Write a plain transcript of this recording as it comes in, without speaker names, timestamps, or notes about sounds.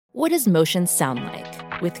What does motion sound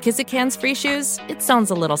like? With Kizikans free shoes, it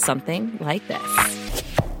sounds a little something like this.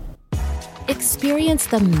 Experience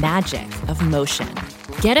the magic of motion.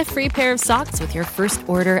 Get a free pair of socks with your first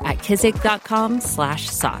order at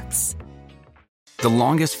kizik.com/socks. The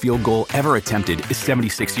longest field goal ever attempted is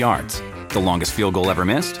 76 yards. The longest field goal ever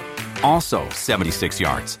missed? Also 76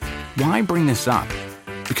 yards. Why bring this up?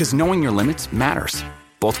 Because knowing your limits matters,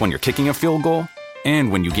 both when you're kicking a field goal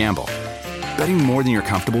and when you gamble. Betting more than you're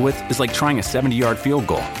comfortable with is like trying a 70-yard field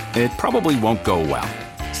goal. It probably won't go well.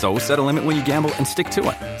 So set a limit when you gamble and stick to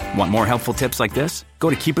it. Want more helpful tips like this?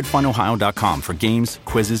 Go to keepitfunohio.com for games,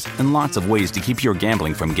 quizzes, and lots of ways to keep your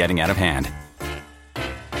gambling from getting out of hand.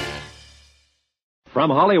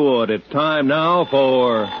 From Hollywood, it's time now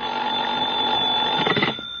for...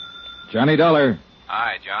 Johnny Dollar.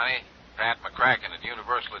 Hi, Johnny. Pat McCracken at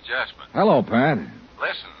Universal Adjustment. Hello, Pat.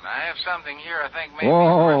 Listen, I have something here I think maybe...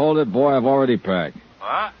 Whoa, hold it, boy. I've already packed.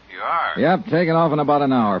 What? You are? Yep, taking off in about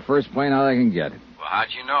an hour. First plane out I can get. Well, how'd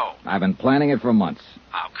you know? I've been planning it for months.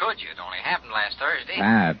 How could you? It only happened last Thursday.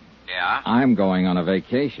 Pat, Yeah? I'm going on a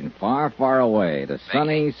vacation far, far away to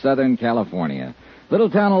sunny Southern California. Little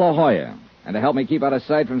town of La Jolla. And to help me keep out of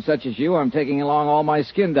sight from such as you, I'm taking along all my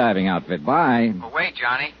skin diving outfit. Bye. Well, wait,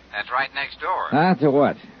 Johnny. That's right next door. To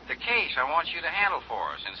what? The case I want you to handle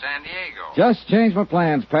for us in San Diego. Just changed my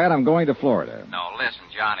plans, Pat. I'm going to Florida. No, listen,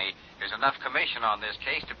 Johnny. There's enough commission on this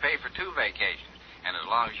case to pay for 2 vacations. And as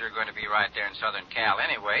long as you're going to be right there in Southern Cal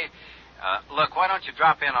anyway, look, why don't you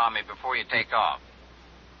drop in on me before you take off?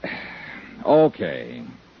 Okay,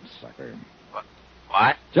 sucker.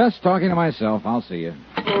 What? Just talking to myself. I'll see you.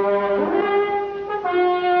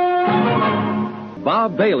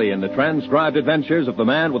 Bob Bailey in the transcribed adventures of the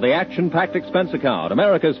man with the action-packed expense account,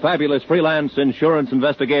 America's fabulous freelance insurance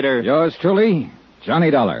investigator. Yours truly,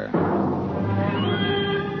 Johnny Dollar.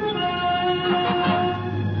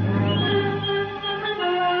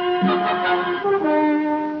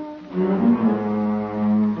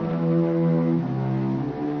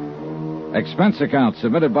 Expense account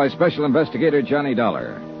submitted by Special Investigator Johnny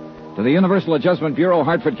Dollar to the Universal Adjustment Bureau,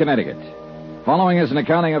 Hartford, Connecticut. Following is an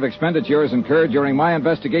accounting of expenditures incurred during my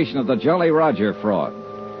investigation of the Jolly Roger fraud.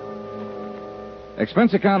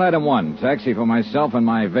 Expense account item 1, taxi for myself and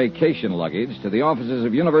my vacation luggage to the offices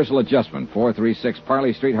of Universal Adjustment, 436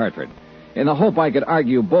 Parley Street, Hartford, in the hope I could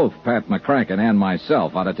argue both Pat McCracken and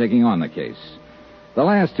myself out of taking on the case. The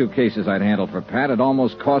last 2 cases I'd handled for Pat had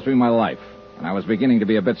almost cost me my life, and I was beginning to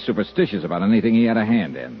be a bit superstitious about anything he had a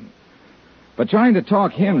hand in. But trying to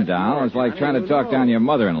talk him down was like trying to talk down your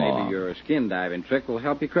mother-in-law. Maybe your skin diving trick will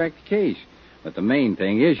help you crack the case. But the main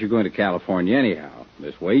thing is you're going to California anyhow.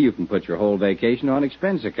 This way you can put your whole vacation on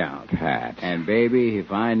expense account. Pat. And, baby,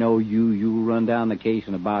 if I know you run down the case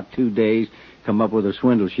in about 2 days, come up with a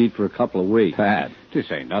swindle sheet for a couple of weeks. Pat. To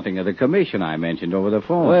say nothing of the commission I mentioned over the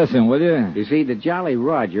phone. Listen, will you? You see, the Jolly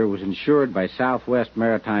Roger was insured by Southwest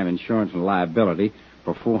Maritime Insurance and Liability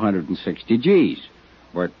for 460 G's.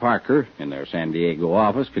 Bert Parker, in their San Diego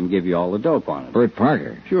office, can give you all the dope on it. Bert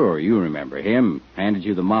Parker? Sure, you remember him. Handed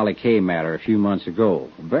you the Molly Kay matter a few months ago.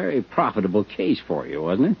 A very profitable case for you,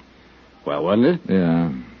 wasn't it? Well, wasn't it?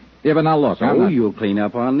 Yeah. Yeah, but now look, You'll clean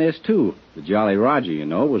up on this, too. The Jolly Roger, you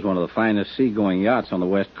know, was one of the finest seagoing yachts on the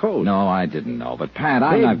West Coast. No, I didn't know. But, Pat,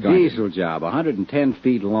 I'm not going diesel job, 110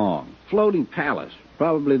 feet long. Floating palace.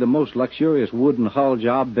 Probably the most luxurious wooden hull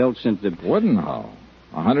job built since the... Wooden hull?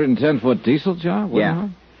 110-foot diesel job? Yeah. Hull?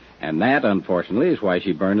 And that, unfortunately, is why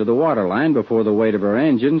she burned to the waterline before the weight of her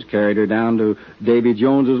engines carried her down to Davy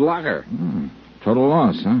Jones's locker. Total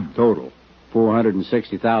loss, huh? Total.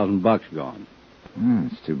 $460,000 gone.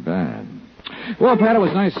 That's too bad. Well, Pat, it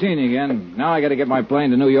was nice seeing you again. Now I got to get my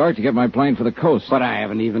plane to New York to get my plane for the coast. But I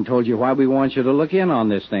haven't even told you why we want you to look in on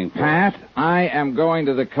this thing, Pat, I am going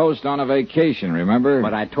to the coast on a vacation, remember?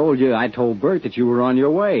 But I told Bert that you were on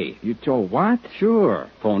your way. You told what? Sure.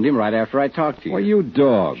 Phoned him right after I talked to you. Well, you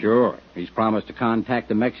dog. Sure. He's promised to contact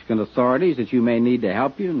the Mexican authorities that you may need to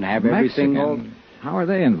help you and have everything all... How are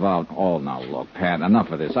they involved? Oh, now, look, Pat,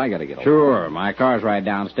 enough of this. I got to get over. Sure. My car's right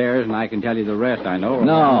downstairs, and I can tell you the rest, I know.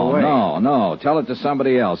 No. Tell it to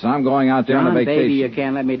somebody else. I'm going out there on a vacation. Baby, you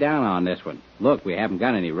can't let me down on this one. Look, we haven't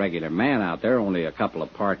got any regular man out there, only a couple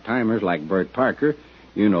of part-timers like Bert Parker.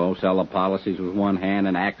 You know, sell the policies with one hand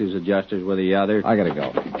and act as adjusters with the other. I got to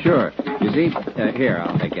go. Sure. You see, here,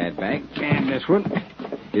 I'll take that back. And this one.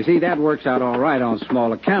 You see, that works out all right on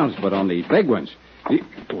small accounts, but on the big ones...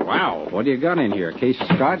 Wow, what do you got in here? A case of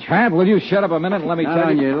scotch? Pat, will you shut up a minute and let me Not tell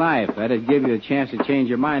on you? your life. That'd give you a chance to change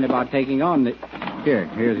your mind about taking on the...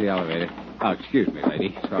 Here's the elevator. Oh, excuse me,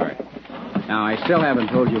 lady. Sorry. Now, I still haven't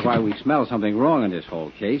told you why we smell something wrong in this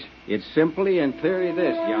whole case. It's simply and clearly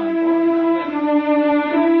this, John boy.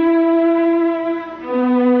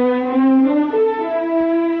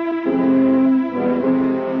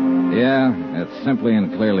 Yeah, it's simply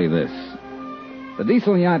and clearly this. The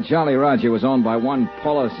diesel yacht Jolly Roger was owned by one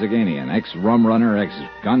Paula Zaganian, ex-rum runner,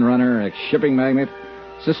 ex-gun runner, ex-shipping magnate,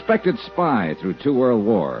 suspected spy through 2 world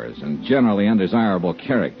wars, and generally undesirable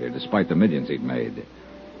character despite the millions he'd made.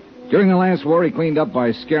 During the last war, he cleaned up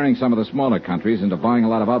by scaring some of the smaller countries into buying a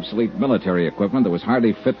lot of obsolete military equipment that was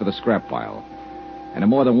hardly fit for the scrap pile. And in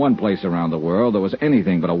more than one place around the world, there was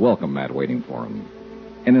anything but a welcome mat waiting for him.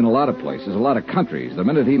 And in a lot of places, a lot of countries, the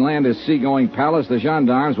minute he'd land his seagoing palace, the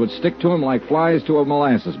gendarmes would stick to him like flies to a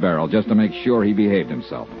molasses barrel just to make sure he behaved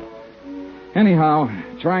himself. Anyhow,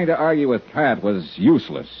 trying to argue with Pat was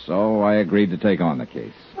useless, so I agreed to take on the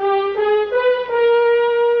case.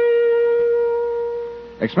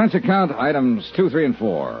 Expense account, items 2, 3, and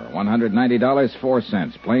 4.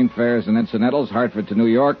 $190.04. Plane fares and incidentals, Hartford to New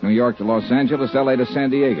York, New York to Los Angeles, L.A. to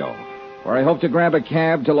San Diego, where I hope to grab a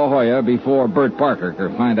cab to La Jolla before Bert Parker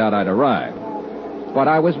could find out I'd arrived. But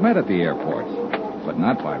I was met at the airport, but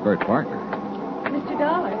not by Bert Parker. Mr.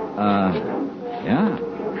 Dollar. Yeah?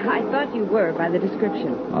 I thought you were by the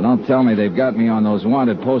description. Well, don't tell me they've got me on those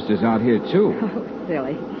wanted posters out here, too. Oh,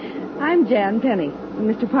 silly. I'm Jan Penny from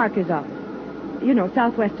Mr. Parker's office. You know,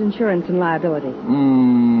 Southwest Insurance and Liability.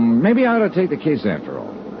 Maybe I ought to take the case after all.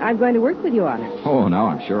 I'm going to work with you on it. Oh, no,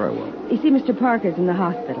 I'm sure I will. You see, Mr. Parker's in the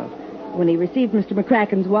hospital. When he received Mr.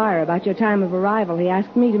 McCracken's wire about your time of arrival, he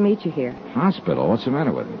asked me to meet you here. Hospital? What's the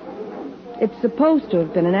matter with him? It's supposed to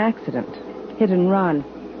have been an accident. Hit and run.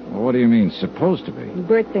 Well, what do you mean, supposed to be?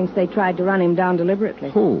 Bert thinks they tried to run him down deliberately.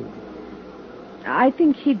 Who? I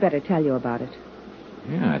think he'd better tell you about it.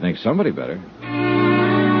 Yeah, I think somebody better.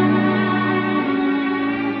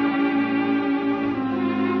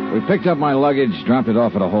 We picked up my luggage, dropped it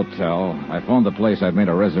off at a hotel. I phoned the place I'd made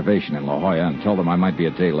a reservation in La Jolla and told them I might be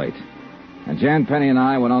a day late. And Jan Penny and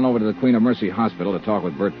I went on over to the Queen of Mercy Hospital to talk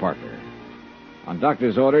with Bert Parker. On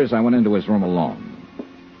doctor's orders, I went into his room alone.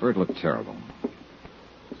 Bert looked terrible.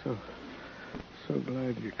 So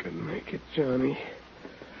glad you could make it, Johnny.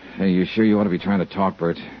 Hey, you sure you want to be trying to talk,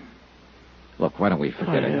 Bert? Look, why don't we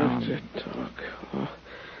forget it now? I have to talk. Oh,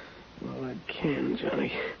 well, I can,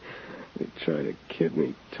 Johnny. They tried to kid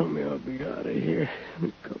me, told me I'll be out of here in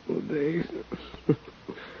a couple of days.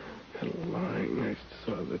 Lying, I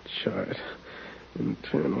saw the chart.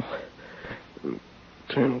 Internal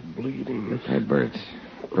bleeding. Hey, Bert,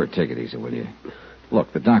 take it easy, will you?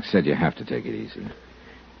 Look, the doc said you have to take it easy.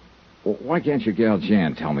 Well, why can't your gal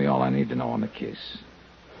Jan tell me all I need to know on the case?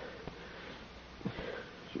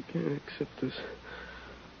 She can't accept this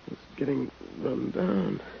getting run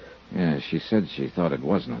down. Yeah, she said she thought it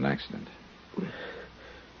wasn't an accident.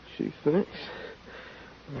 She thinks?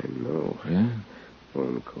 I know. Yeah?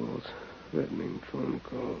 Phone calls. Threatening phone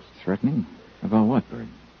calls. Threatening? About what, Bert?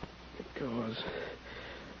 Because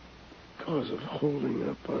of holding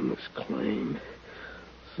up on this claim.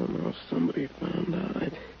 Somehow somebody found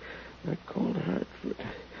out. I called Hartford.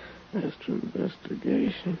 Asked for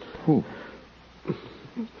investigation. Who?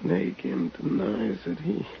 Nagin denies that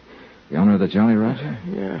he... The owner of the Jolly Roger?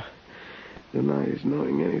 Yeah. Denies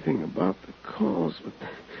knowing anything about the calls, but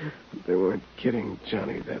they weren't kidding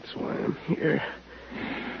Johnny. That's why I'm here.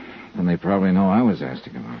 Then they probably know I was asked to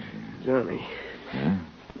come out here. Johnny. Yeah?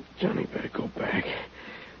 Johnny, better go back.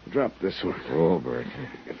 Drop this one. Oh, Bert.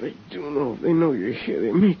 If they know you're here,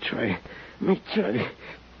 they may try to...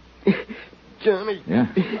 Johnny. Yeah?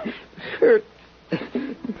 Hurt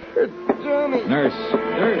Johnny. Nurse.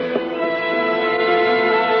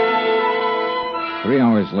 3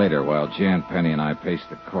 hours later, while Jan Penny and I paced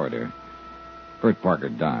the corridor, Bert Parker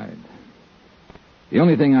died. The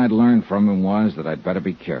only thing I'd learned from him was that I'd better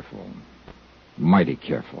be careful. Mighty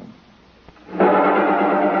careful.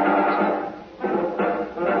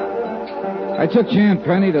 I took Jan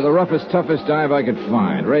Penny to the roughest, toughest dive I could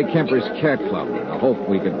find, Ray Kemper's Cat Club, in the hope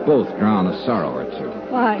we could both drown a sorrow or two.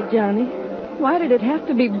 Why, Johnny? Why did it have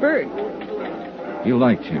to be Bert? You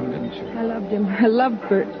liked him, didn't you? I loved him. I loved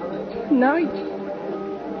Bert. Now he's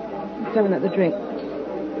 7 at the drink.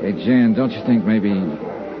 Hey, Jan, don't you think maybe...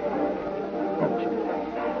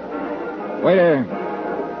 Waiter.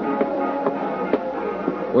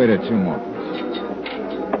 Waiter, 2 more, please.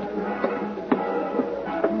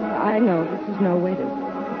 I know this is no way to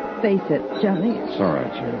face it, Johnny. It's all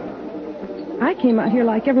right, Jan. I came out here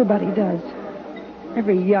like everybody does.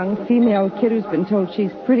 Every young female kid who's been told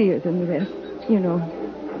she's prettier than the rest. You know,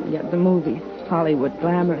 yeah, the movies, Hollywood,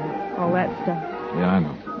 glamour, all that stuff. Yeah, I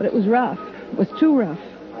know. But it was rough. It was too rough.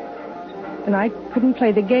 And I couldn't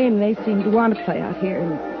play the game they seemed to want to play out here.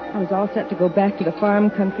 And I was all set to go back to the farm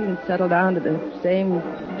country and settle down to the same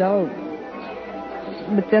dull.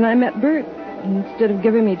 But then I met Bert. And instead of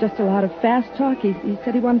giving me just a lot of fast talk, he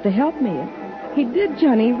said he wanted to help me. He did,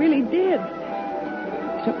 Johnny. He really did.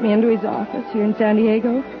 Took me into his office here in San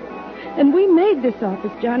Diego. And we made this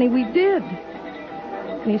office, Johnny. We did.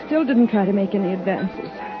 And he still didn't try to make any advances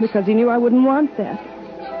because he knew I wouldn't want that.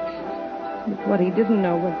 But what he didn't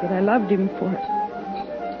know was that I loved him for it.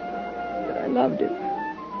 That I loved him.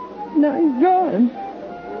 Now he's gone.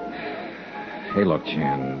 Hey, look,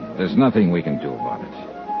 Jan, there's nothing we can do about it.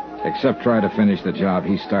 Except try to finish the job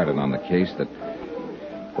he started on the case that,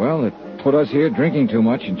 well, it put us here drinking too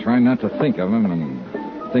much and trying not to think of him and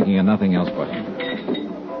thinking of nothing else but him.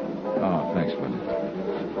 Oh, thanks, bud.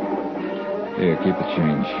 Here, keep the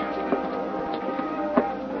change.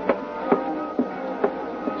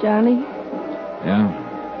 Johnny? Yeah?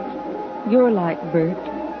 You're like Bert.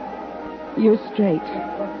 You're straight.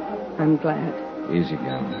 I'm glad. Easy,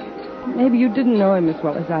 gal. Maybe you didn't know him as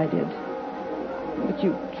well as I did. But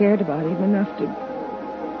you cared about him enough to,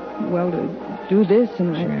 well, to do this,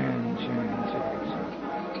 and I... Jan.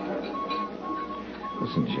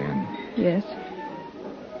 Listen, Jan. Yes?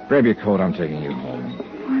 Grab your coat. I'm taking you home.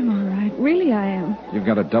 I'm all right. Really, I am. You've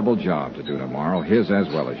got a double job to do tomorrow, his as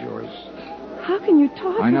well as yours. How can you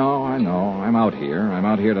talk? I know. I'm out here. I'm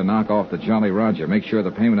out here to knock off the Jolly Roger, make sure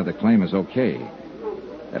the payment of the claim is okay.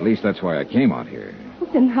 At least that's why I came out here.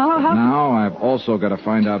 Well, then how... Now I've also got to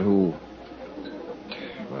find out who...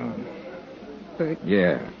 Well... Bert.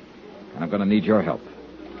 Yeah. And I'm going to need your help.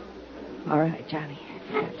 All right, Johnny.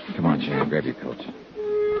 Come on, Jan. Grab your coat.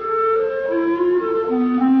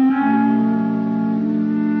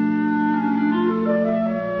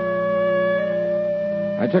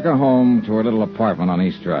 I took her home to her little apartment on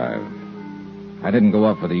East Drive. I didn't go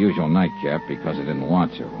up for the usual nightcap because I didn't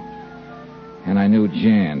want to. And I knew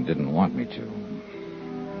Jan didn't want me to.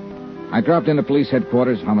 I dropped into police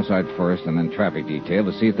headquarters, homicide first, and then traffic detail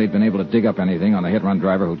to see if they'd been able to dig up anything on the hit-run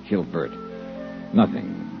driver who'd killed Bert.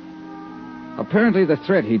 Nothing. Apparently the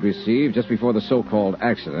threat he'd received just before the so-called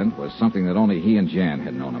accident was something that only he and Jan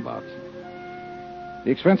had known about.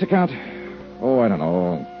 The expense account? Oh, I don't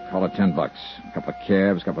know. Call it $10. A couple of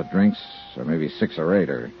cabs, a couple of drinks, or maybe 6 or 8,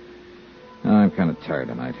 or... I'm kind of tired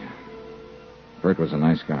tonight. Bert was a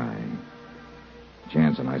nice guy.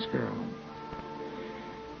 Jan's a nice girl.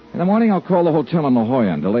 In the morning, I'll call the hotel in La Jolla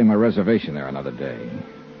and delay my reservation there another day.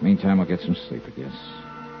 Meantime, I'll get some sleep, I guess.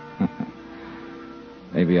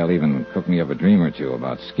 Maybe I'll even cook me up a dream or two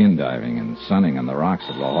about skin diving and sunning on the rocks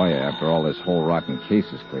of La Jolla after all this whole rotten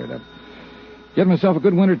case is cleared up. Get myself a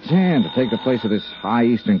good winter tan to take the place of this high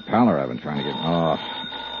eastern pallor I've been trying to get... Oh.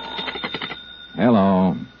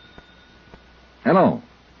 Hello. Hello.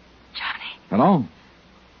 Johnny. Hello?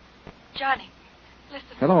 Johnny,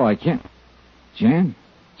 listen. Hello, I can't... Jan?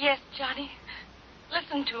 Yes, Johnny.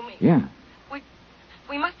 Listen to me. Yeah.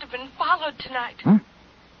 We must have been followed tonight. Huh?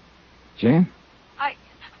 Jan?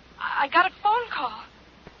 I got a phone call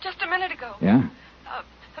just a minute ago. Yeah?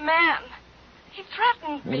 A man. He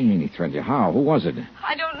threatened me. What do you mean he threatened you? How? Who was it?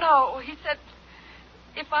 I don't know. He said,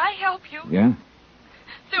 if I help you... Yeah?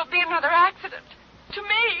 There'll be another accident. To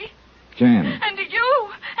me. Jan. And to you.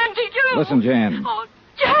 And to you. Listen, Jan. Oh,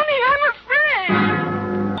 Johnny, I'm afraid.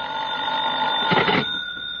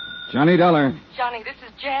 Johnny Dollar. Johnny, this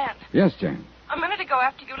is Jan. Yes, Jan. A minute ago,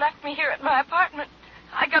 after you left me here at my apartment,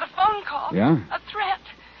 I got a phone call. Yeah? A threat.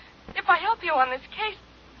 If I help you on this case,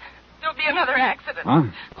 there'll be another accident. Huh?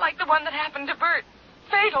 Like the one that happened to Bert.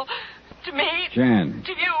 Fatal. To me. Jan.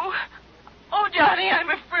 To you. Oh, Johnny, I'm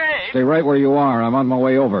afraid. Stay right where you are. I'm on my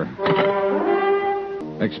way over.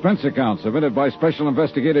 Expense account submitted by Special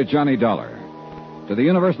Investigator Johnny Dollar. To the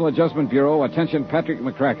Universal Adjustment Bureau, attention Patrick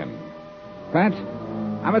McCracken. Pat,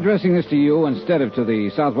 I'm addressing this to you instead of to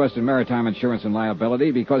the Southwestern Maritime Insurance and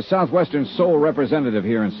Liability because Southwestern's sole representative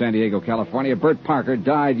here in San Diego, California, Bert Parker,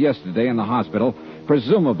 died yesterday in the hospital,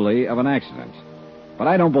 presumably of an accident. But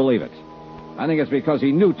I don't believe it. I think it's because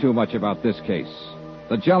he knew too much about this case.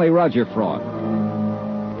 The Jolly Roger fraud.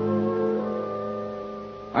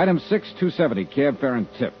 Item 6270, cab fare and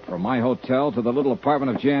tip from my hotel to the little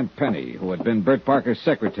apartment of Jan Penny, who had been Bert Parker's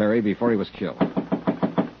secretary before he was killed.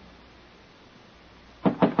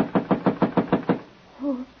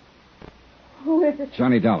 Who is it?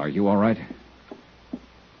 Johnny Dollar, you all right?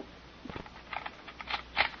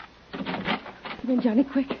 Come in, Johnny,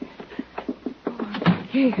 quick. Oh,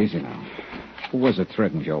 okay. Easy now. Who was it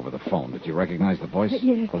threatened you over the phone? Did you recognize the voice?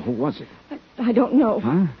 Yes. Well, who was it? I don't know.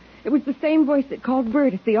 Huh? It was the same voice that called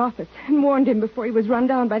Bert at the office and warned him before he was run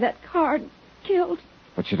down by that car and killed.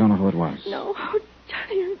 But you don't know who it was? No. Oh,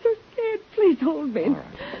 Johnny, I'm so scared. Please hold me. All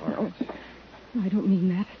right. No, I don't mean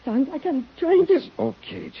that. It sounds like I'm trying to... It's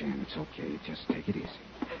okay, Jan. It's okay. Just take it easy.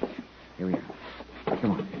 Here we are.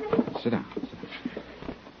 Come on. Sit down.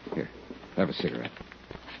 Here, have a cigarette.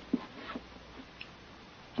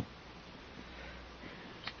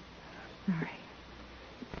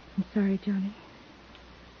 I'm sorry, Johnny.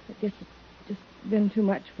 I guess it's just been too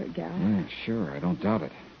much for a gal. Yeah, sure. I don't doubt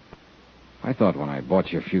it. I thought when I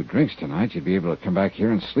bought you a few drinks tonight, you'd be able to come back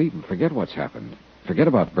here and sleep and forget what's happened. Forget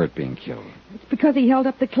about Bert being killed. It's because he held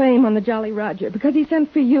up the claim on the Jolly Roger. Because he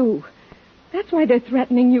sent for you. That's why they're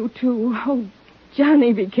threatening you, too. Oh,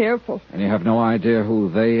 Johnny, be careful. And you have no idea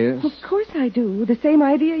who they is? Of course I do. The same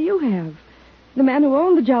idea you have. The man who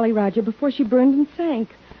owned the Jolly Roger before she burned and sank.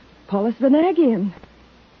 Paulus Vanagian.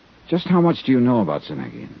 Just how much do you know about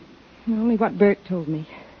Zanagian? Only what Bert told me.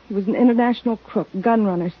 He was an international crook, gun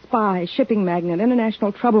runner, spy, shipping magnate,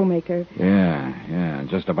 international troublemaker. Yeah.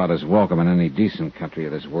 Just about as welcome in any decent country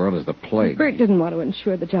of this world as the plague. Bert didn't want to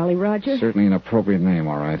insure the Jolly Roger. Certainly an appropriate name,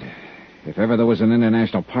 all right. If ever there was an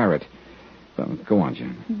international pirate. But go on,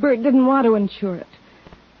 Jan. Bert didn't want to insure it.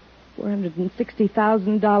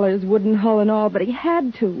 $460,000 wooden hull and all, but he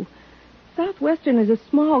had to. Southwestern is a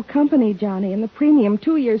small company, Johnny, and the premium,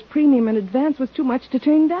 2 years premium in advance, was too much to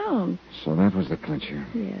turn down. So that was the clincher.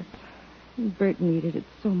 Yes. And Bert needed it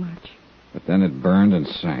so much. But then it burned and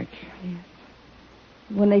sank. Yes.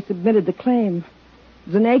 When they submitted the claim,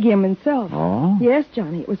 Zanagian himself. Oh? Yes,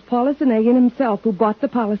 Johnny. It was Paulus Zanagian himself who bought the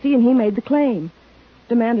policy, and he made the claim.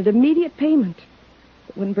 Demanded immediate payment.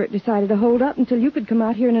 But when Bert decided to hold up until you could come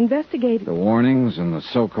out here and investigate it. The warnings and the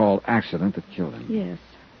so-called accident that killed him. Yes.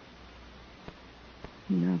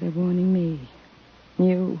 Now they're warning me.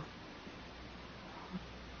 You.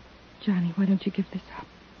 Johnny, why don't you give this up?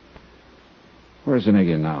 Where's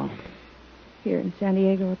Zanagian now? Here in San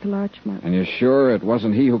Diego at the Larchmont. And you're sure it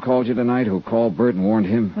wasn't he who called you tonight, who called Bert and warned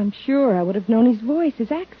him? I'm sure. I would have known his voice,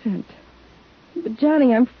 his accent. But,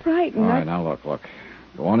 Johnny, I'm frightened. All right, now look.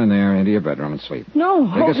 Go on in there into your bedroom and sleep.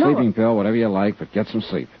 No. Take a sleeping pill, whatever you like, but get some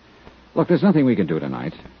sleep. Look, there's nothing we can do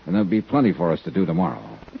tonight, and there'll be plenty for us to do tomorrow.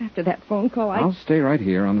 After that phone call, I'll stay right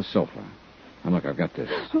here on the sofa. And look, I've got this.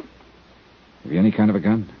 Have you any kind of a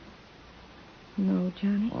gun? No,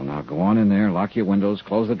 Johnny. Well, now go on in there, lock your windows,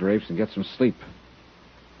 close the drapes, and get some sleep.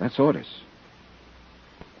 That's orders.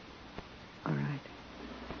 All right.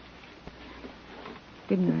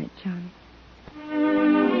 Good night, Johnny.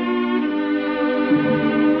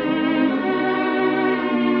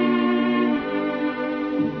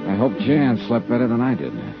 I hope Jan slept better than I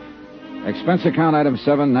did. Expense account item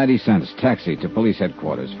 7, 90 cents. Taxi to police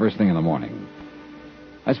headquarters, first thing in the morning.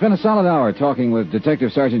 I spent a solid hour talking with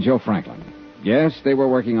Detective Sergeant Joe Franklin. Yes, they were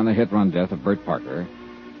working on the hit-run death of Bert Parker.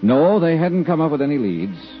 No, they hadn't come up with any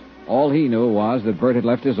leads. All he knew was that Bert had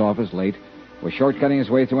left his office late, was shortcutting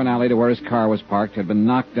his way through an alley to where his car was parked, had been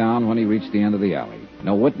knocked down when he reached the end of the alley.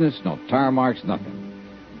 No witness, no tar marks, nothing.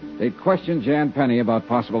 They'd questioned Jan Penny about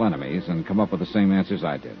possible enemies and come up with the same answers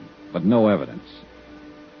I did, but no evidence.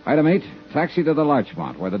 Item 8, taxi to the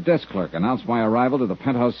Larchmont, where the desk clerk announced my arrival to the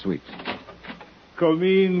penthouse suite. Come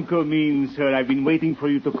in, sir. I've been waiting for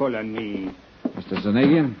you to call on me. Mr.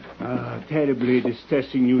 Zanagian? Terribly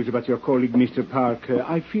distressing news about your colleague, Mr. Parker.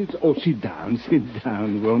 I feel... Oh, sit down,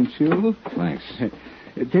 won't you? Thanks.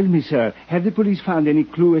 Tell me, sir, have the police found any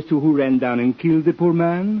clue as to who ran down and killed the poor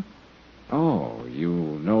man? Oh, you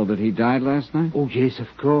know that he died last night? Oh, yes, of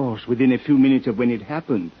course, within a few minutes of when it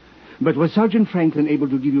happened. But was Sergeant Franklin able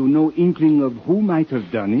to give you no inkling of who might have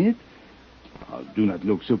done it? Oh, do not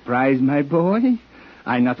look surprised, my boy.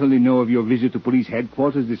 I not only know of your visit to police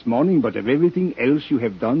headquarters this morning, but of everything else you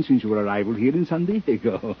have done since your arrival here in San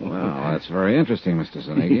Diego. Well, that's very interesting, Mr.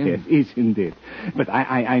 Zanagian. Yes, isn't it? But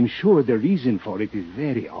I'm sure the reason for it is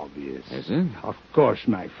very obvious. Is it? Of course,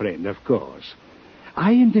 my friend, of course.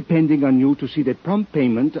 I am depending on you to see that prompt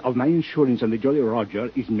payment of my insurance on the Jolly Roger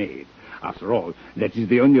is made. After all, that is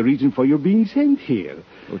the only reason for your being sent here.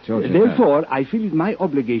 Who told you Therefore, that? I feel it my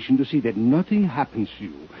obligation to see that nothing happens to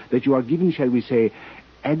you, that you are given, shall we say,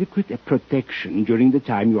 adequate protection during the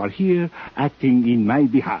time you are here acting in my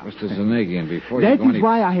behalf. Mr. Zanagian, before that you go is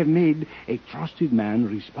why I have made a trusted man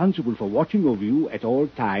responsible for watching over you at all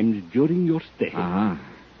times during your stay. Uh-huh.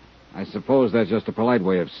 I suppose that's just a polite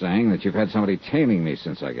way of saying that you've had somebody tailing me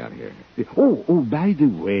since I got here. Oh, by the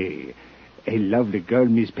way, a lovely girl,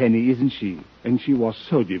 Miss Penny, isn't she? And she was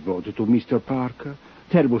so devoted to Mr. Parker.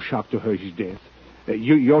 Terrible shock to her, his death.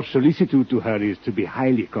 Your solicitude to her is to be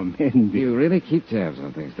highly commended. You really keep tabs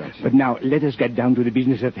on things, don't you? But now, let us get down to the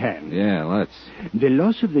business at hand. Yeah, let's. The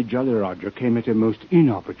loss of the Jolly Roger came at a most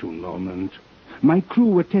inopportune moment. My crew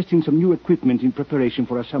were testing some new equipment in preparation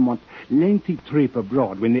for a somewhat lengthy trip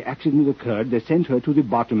abroad. When the accident occurred, they sent her to the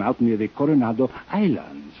bottom out near the Coronado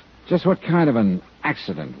Islands. Just what kind of an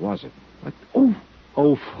accident was it? But,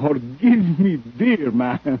 oh, forgive me, dear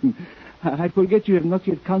man. I forget you have not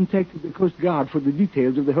yet contacted the Coast Guard for the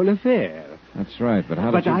details of the whole affair. That's right, but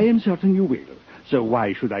how But did you... I am certain you will. So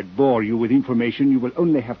why should I bore you with information you will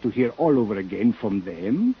only have to hear all over again from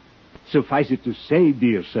them? Suffice it to say,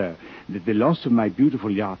 dear sir, that the loss of my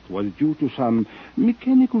beautiful yacht was due to some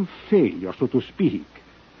mechanical failure, so to speak.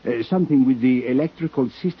 Something with the electrical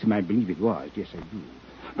system, I believe it was. Yes, I do.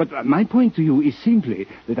 But my point to you is simply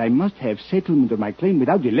that I must have settlement of my claim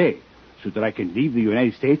without delay, so that I can leave the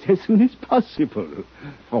United States as soon as possible.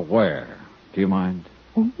 For where? Do you mind?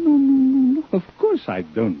 Oh, no. Of course I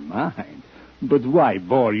don't mind. But why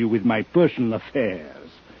bore you with my personal affairs?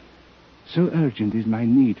 So urgent is my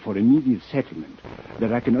need for immediate settlement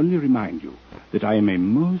that I can only remind you that I am a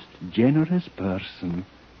most generous person.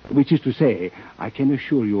 Which is to say, I can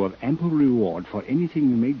assure you of ample reward for anything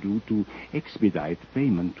you may do to expedite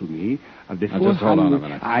payment to me of the Now, just hold on a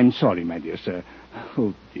minute. I'm sorry, my dear sir.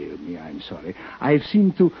 Oh, dear me, I'm sorry. I've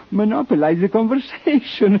seemed to monopolize the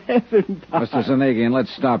conversation, haven't I? Mr. Zanagian,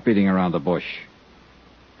 let's stop beating around the bush.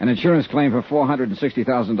 An insurance claim for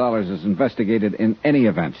 $460,000 is investigated in any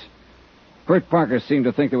event. Bert Parker seemed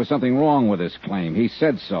to think there was something wrong with this claim. He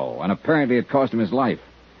said so, and apparently it cost him his life.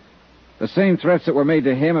 The same threats that were made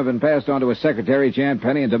to him have been passed on to his secretary, Jan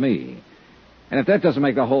Penny, and to me. And if that doesn't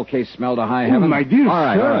make the whole case smell to high heaven... Oh, my dear all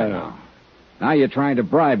right, sir. all right, now. Now you're trying to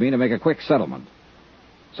bribe me to make a quick settlement.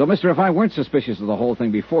 So, mister, if I weren't suspicious of the whole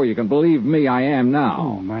thing before, you can believe me, I am now.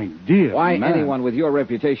 Oh, my dear Why man. anyone with your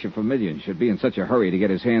reputation for millions should be in such a hurry to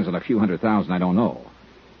get his hands on a few $100,000, I don't know.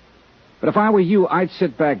 But if I were you, I'd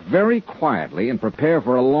sit back very quietly and prepare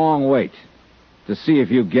for a long wait to see if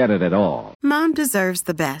you get it at all. Mom deserves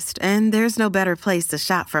the best, and there's no better place to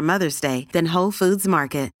shop for Mother's Day than Whole Foods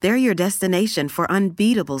Market. They're your destination for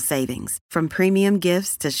unbeatable savings, from premium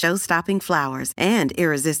gifts to show-stopping flowers and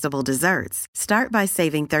irresistible desserts. Start by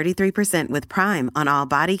saving 33% with Prime on all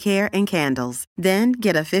body care and candles. Then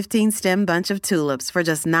get a 15-stem bunch of tulips for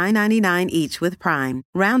just $9.99 each with Prime.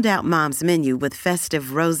 Round out Mom's menu with festive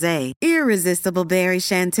rosé, irresistible berry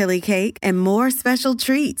chantilly cake, and more special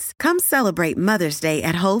treats. Come celebrate Mother's Day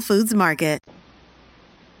at Whole Foods Market.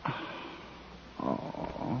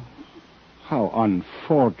 Oh, how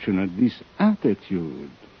unfortunate this attitude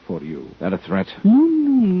for you. That a threat?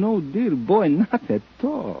 No, dear boy, not at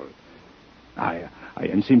all. I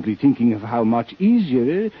am simply thinking of how much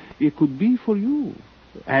easier it could be for you.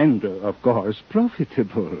 And, of course,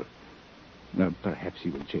 profitable. Perhaps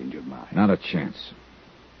you will change your mind. Not a chance.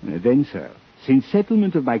 Then, sir, since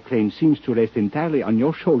settlement of my claim seems to rest entirely on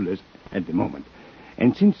your shoulders at the moment,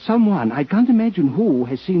 and since someone, I can't imagine who,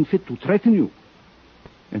 has seen fit to threaten you,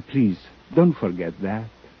 and please, don't forget that,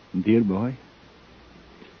 dear boy.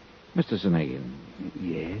 Mr. Zanagian.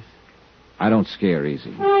 Yes? I don't scare easy.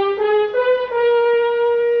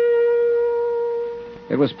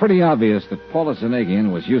 It was pretty obvious that Paula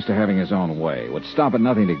Zanagian was used to having his own way, would stop at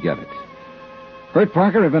nothing to get it. Bert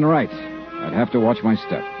Parker had been right. I'd have to watch my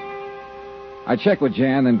step. I checked with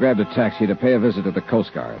Jan, then grabbed a taxi to pay a visit to the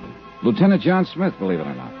Coast Guard. Lieutenant John Smith, believe it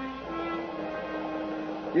or not.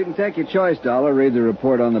 You can take your choice, Dollar. Read the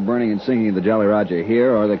report on the burning and sinking of the Jolly Roger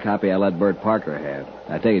here, or the copy I let Bert Parker have.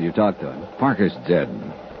 I take it you talked to him. Parker's dead.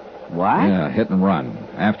 What? Yeah, hit and run,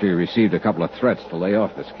 after he received a couple of threats to lay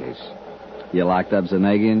off this case. You locked up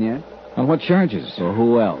Zanagian yet? On what charges? Well,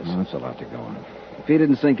 who else? Oh, that's a lot to go on. If he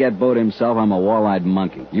didn't sink that boat himself, I'm a wall-eyed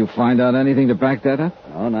monkey. You find out anything to back that up?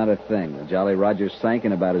 Oh, not a thing. The Jolly Roger sank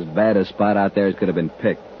in about as bad a spot out there as could have been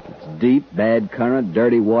picked. It's deep, bad current,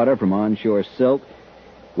 dirty water from onshore silt.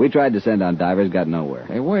 We tried to send on divers, got nowhere.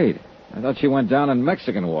 Hey, wait. I thought she went down in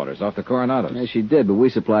Mexican waters off the Coronados. Yeah, she did, but we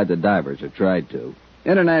supplied the divers, or tried to.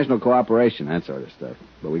 International cooperation, that sort of stuff.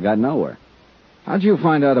 But we got nowhere. How'd you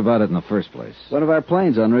find out about it in the first place? One of our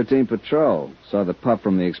planes on routine patrol saw the puff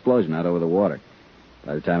from the explosion out over the water.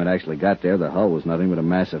 By the time it actually got there, the hull was nothing but a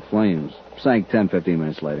mass of flames. Sank 10, 15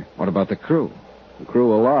 minutes later. What about the crew? The crew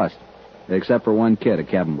were lost, except for one kid, a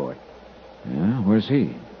cabin boy. Yeah, where's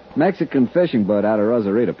he? Mexican fishing boat out of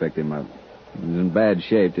Rosarito picked him up. He was in bad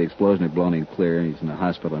shape. The explosion had blown him clear. He's in the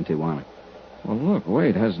hospital in Tijuana. Well, look,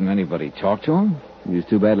 wait, hasn't anybody talked to him? He was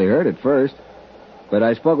too badly hurt at first. But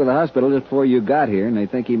I spoke with the hospital just before you got here, and they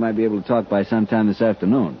think he might be able to talk by sometime this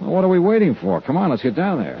afternoon. Well, what are we waiting for? Come on, let's get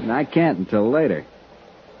down there. And I can't until later.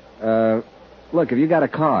 Look, have you got a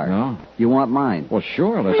car? No. You want mine? Well,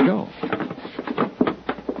 sure, let's go.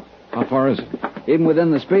 How far is it? Even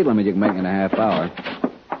within the speed limit, you can make it in a half hour.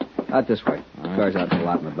 Out this way. Car's out in the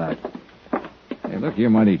lot in the back. Hey, look, you're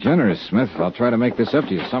mighty generous, Smith. I'll try to make this up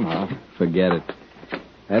to you somehow. Forget it.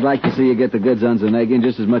 I'd like to see you get the goods on Zanegian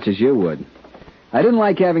just as much as you would. I didn't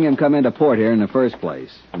like having him come into port here in the first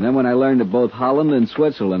place. And then when I learned that both Holland and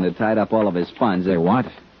Switzerland had tied up all of his funds... They what?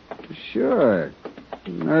 Sure.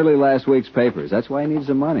 In early last week's papers. That's why he needs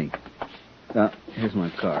the money. Here's my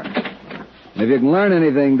car. And if you can learn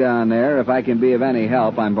anything down there, if I can be of any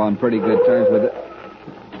help, I'm on pretty good terms with it.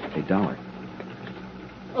 Hey, Dollar.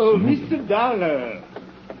 Oh, Mr. Dollar.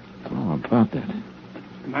 Oh, about that.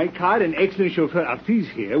 My car and excellent chauffeur Ortiz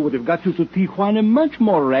here would have got you to Tijuana much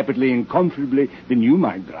more rapidly and comfortably than you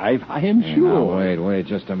might drive, I am sure. Now, wait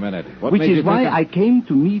just a minute. Which is why I came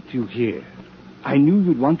to meet you here. I knew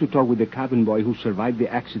you'd want to talk with the cabin boy who survived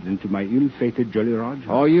the accident to my ill-fated Jolly Roger.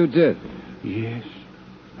 Oh, you did? Yes.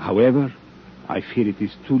 However, I fear it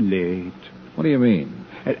is too late. What do you mean?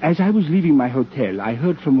 As I was leaving my hotel, I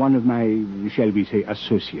heard from one of my, shall we say,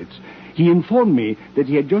 associates. He informed me that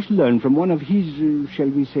he had just learned from one of his, shall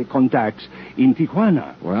we say, contacts in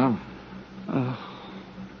Tijuana. Well?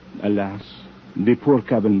 Alas, the poor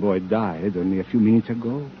cabin boy died only a few minutes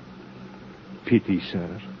ago. Pity,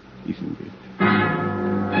 sir, isn't it?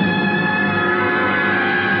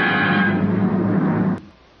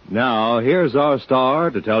 Now, here's our star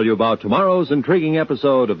to tell you about tomorrow's intriguing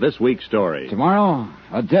episode of this week's story. Tomorrow,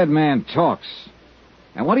 a dead man talks.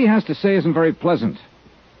 And what he has to say isn't very pleasant.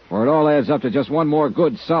 For it all adds up to just one more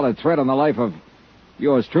good, solid thread on the life of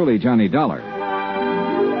yours truly, Johnny Dollar.